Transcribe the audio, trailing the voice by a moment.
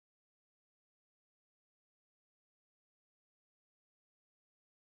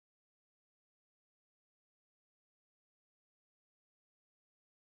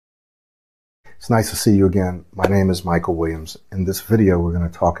It's nice to see you again. My name is Michael Williams. In this video, we're going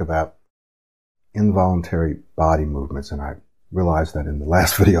to talk about involuntary body movements. And I realized that in the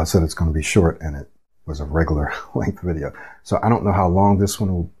last video, I said it's going to be short, and it was a regular length video. So I don't know how long this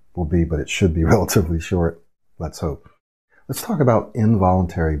one will be, but it should be relatively short. Let's hope. Let's talk about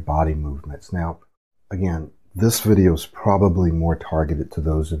involuntary body movements. Now, again, this video is probably more targeted to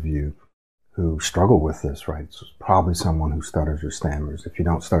those of you who struggle with this, right? It's probably someone who stutters or stammers. If you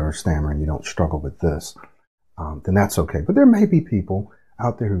don't stutter or stammer and you don't struggle with this, then that's okay. But there may be people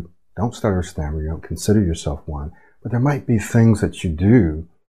out there who don't stutter or stammer. You don't consider yourself one, but there might be things that you do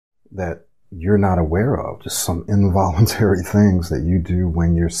that you're not aware of, just some involuntary things that you do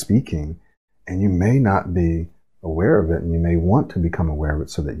when you're speaking, and you may not be aware of it, and you may want to become aware of it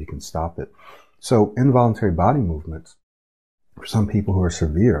so that you can stop it. So involuntary body movements, for some people who are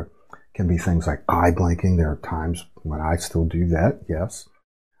severe, can be things like eye blinking. There are times when I still do that, yes.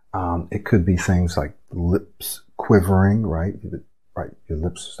 It could be things like lips quivering, right? Your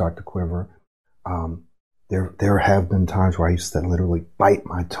lips start to quiver. There have been times where I used to literally bite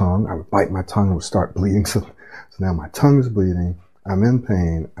my tongue. I would bite my tongue and it would start bleeding. So now my tongue is bleeding. I'm in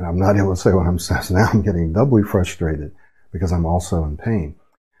pain and I'm not able to say what I'm saying. So now I'm getting doubly frustrated because I'm also in pain.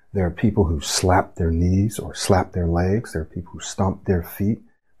 There are people who slap their knees or slap their legs. There are people who stomp their feet.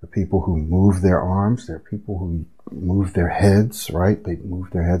 There are people who move their arms. There are people who move their heads, right? They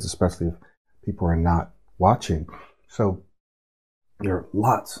move their heads, especially if people are not watching. So there are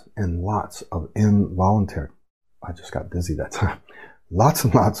lots and lots of involuntary, I just got dizzy that time, lots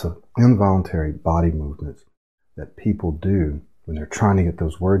and lots of involuntary body movements that people do when they're trying to get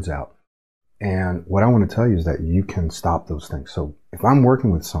those words out. And what I want to tell you is that you can stop those things. So if I'm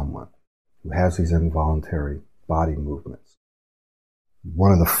working with someone who has these involuntary body movements,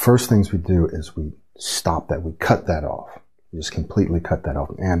 one of the first things we do is we stop that. We cut that off. We just completely cut that off.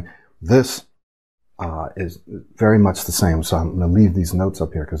 And this is very much the same. So I'm going to leave these notes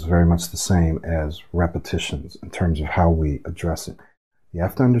up here because it's very much the same as repetitions in terms of how we address it. You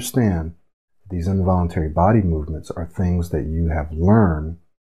have to understand these involuntary body movements are things that you have learned,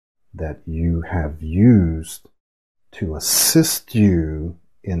 that you have used to assist you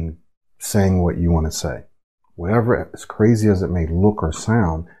in saying what you want to say. Whatever, as crazy as it may look or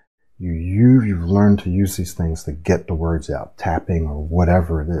sound, you've learned to use these things to get the words out, tapping or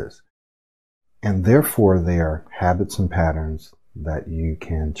whatever it is. And therefore, they are habits and patterns that you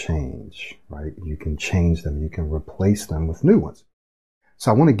can change, right? You can change them. You can replace them with new ones. So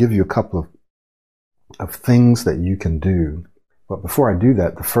I want to give you a couple of things that you can do. But before I do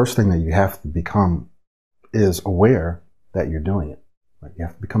that, the first thing that you have to become is aware that you're doing it. Right? You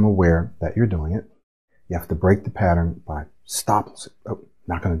have to become aware that you're doing it. You have to break the pattern by stopping. Oh,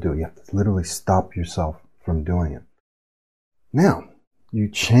 not going to do it. You have to literally stop yourself from doing it. Now, you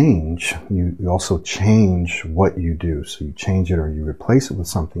also change what you do. So you change it or you replace it with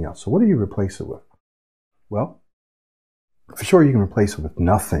something else. So what do you replace it with? Well, for sure you can replace it with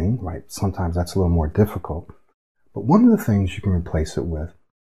nothing, right? Sometimes that's a little more difficult. But one of the things you can replace it with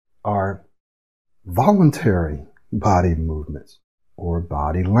are voluntary body movements or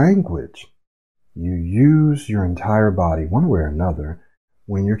body language. You use your entire body one way or another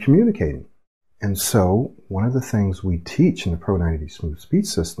when you're communicating. And so one of the things we teach in the Pro 90 Smooth Speech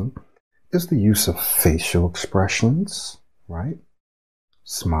System is the use of facial expressions, right?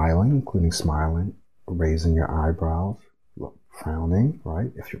 Smiling, including smiling, raising your eyebrows, frowning,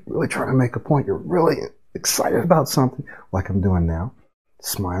 right? If you're really trying to make a point, you're really excited about something, like I'm doing now,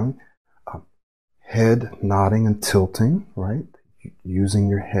 smiling, head nodding and tilting, right? Using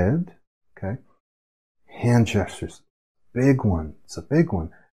your head, okay? Hand gestures, big one. It's a big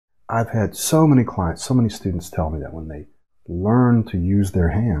one. I've had so many clients, so many students tell me that when they learn to use their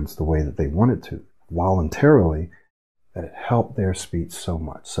hands the way that they wanted to, voluntarily, that it helped their speech so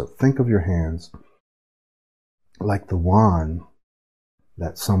much. So think of your hands like the wand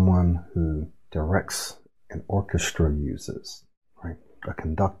that someone who directs an orchestra uses, right? A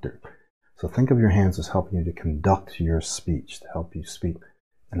conductor. So think of your hands as helping you to conduct your speech, to help you speak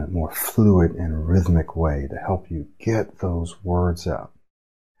in a more fluid and rhythmic way, to help you get those words out.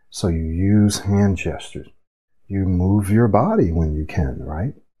 So you use hand gestures. You move your body when you can,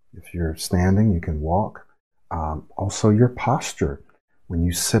 right? If you're standing, you can walk. Also your posture. When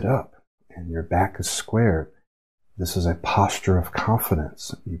you sit up and your back is squared, this is a posture of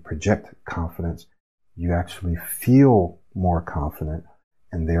confidence. You project confidence. You actually feel more confident,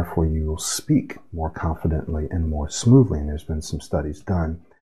 and therefore you will speak more confidently and more smoothly. And there's been some studies done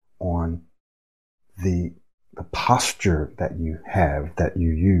on the posture that you have, that you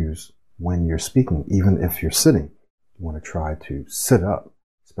use when you're speaking, even if you're sitting. You want to try to sit up,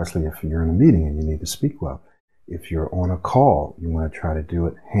 especially if you're in a meeting and you need to speak well. If you're on a call, you want to try to do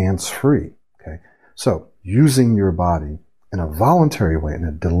it hands-free, okay? So using your body in a voluntary way, in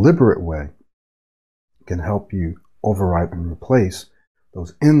a deliberate way, can help you override and replace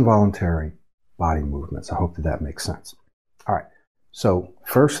those involuntary body movements. I hope that that makes sense. All right. So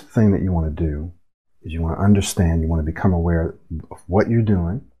first thing that you want to do is you want to understand, you want to become aware of what you're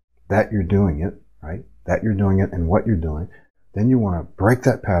doing, that you're doing it, right? That you're doing it and what you're doing. Then you want to break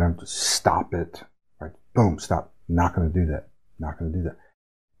that pattern, to stop it, right? Boom, stop. Not going to do that. Not going to do that.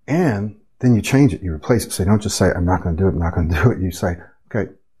 And then you change it. You replace it. So you don't just say, I'm not going to do it. I'm not going to do it. You say,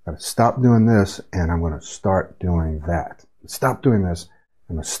 okay, I've got to stop doing this and I'm going to start doing that. Stop doing this.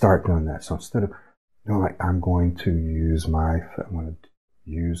 I'm going to start doing that. So instead of doing like, I'm going to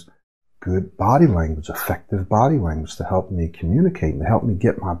use good body language, effective body language to help me communicate and to help me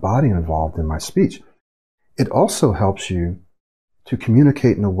get my body involved in my speech. It also helps you to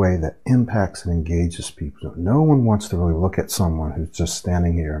communicate in a way that impacts and engages people. No one wants to really look at someone who's just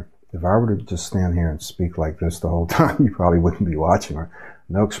standing here. If I were to just stand here and speak like this the whole time, you probably wouldn't be watching. Or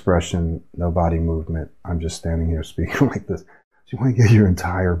no expression, no body movement. I'm just standing here speaking like this. So you want to get your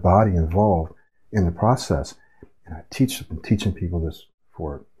entire body involved in the process. And I've been teaching people this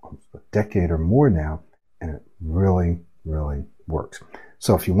for almost a decade or more now, and it really, really works.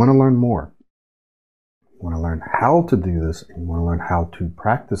 So if you want to learn more, you want to learn how to do this, and you want to learn how to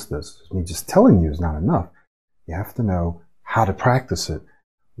practice this, me just telling you is not enough. You have to know how to practice it.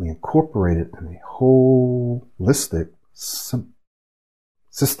 We incorporate it in a holistic,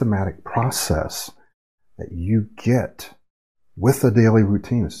 systematic process that you get with a daily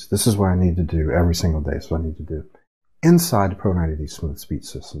routine. This is what I need to do every single day. So I need to do inside the Pro 90D Smooth Speech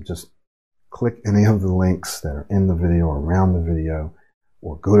System. Just click any of the links that are in the video or around the video,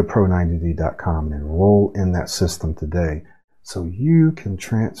 or go to pro90d.com and enroll in that system today so you can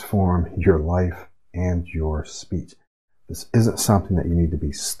transform your life and your speech. This isn't something that you need to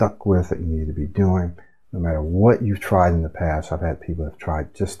be stuck with, that you need to be doing. No matter what you've tried in the past, I've had people that have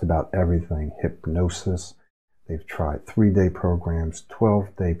tried just about everything. Hypnosis, they've tried 3-day programs,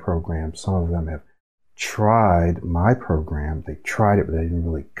 12-day programs. Some of them have tried my program. They tried it, but they didn't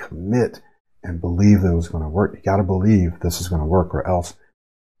really commit and believe that it was going to work. You got to believe this is going to work, or else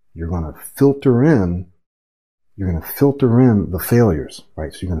you're going to filter in the failures,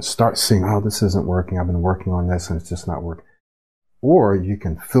 right? So you're going to start seeing, oh, this isn't working. I've been working on this and it's just not working. Or you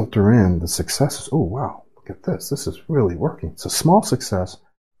can filter in the successes. Oh, wow, look at this. This is really working. It's a small success,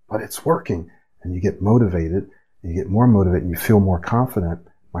 but it's working. And you get motivated, and you get more motivated, and you feel more confident.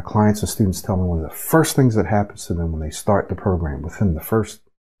 My clients and students tell me one of the first things that happens to them when they start the program, within the first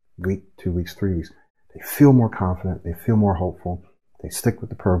week, 2 weeks, 3 weeks, they feel more confident, they feel more hopeful, they stick with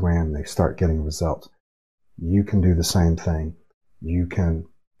the program, they start getting results. You can do the same thing. You can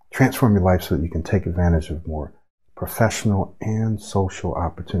transform your life so that you can take advantage of more professional and social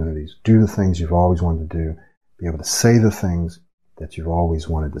opportunities. Do the things you've always wanted to do. Be able to say the things that you've always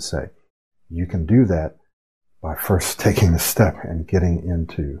wanted to say. You can do that by first taking the step and getting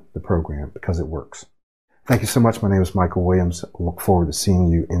into the program, because it works. Thank you so much. My name is Michael Williams. I look forward to seeing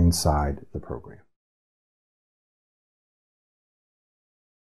you inside the program.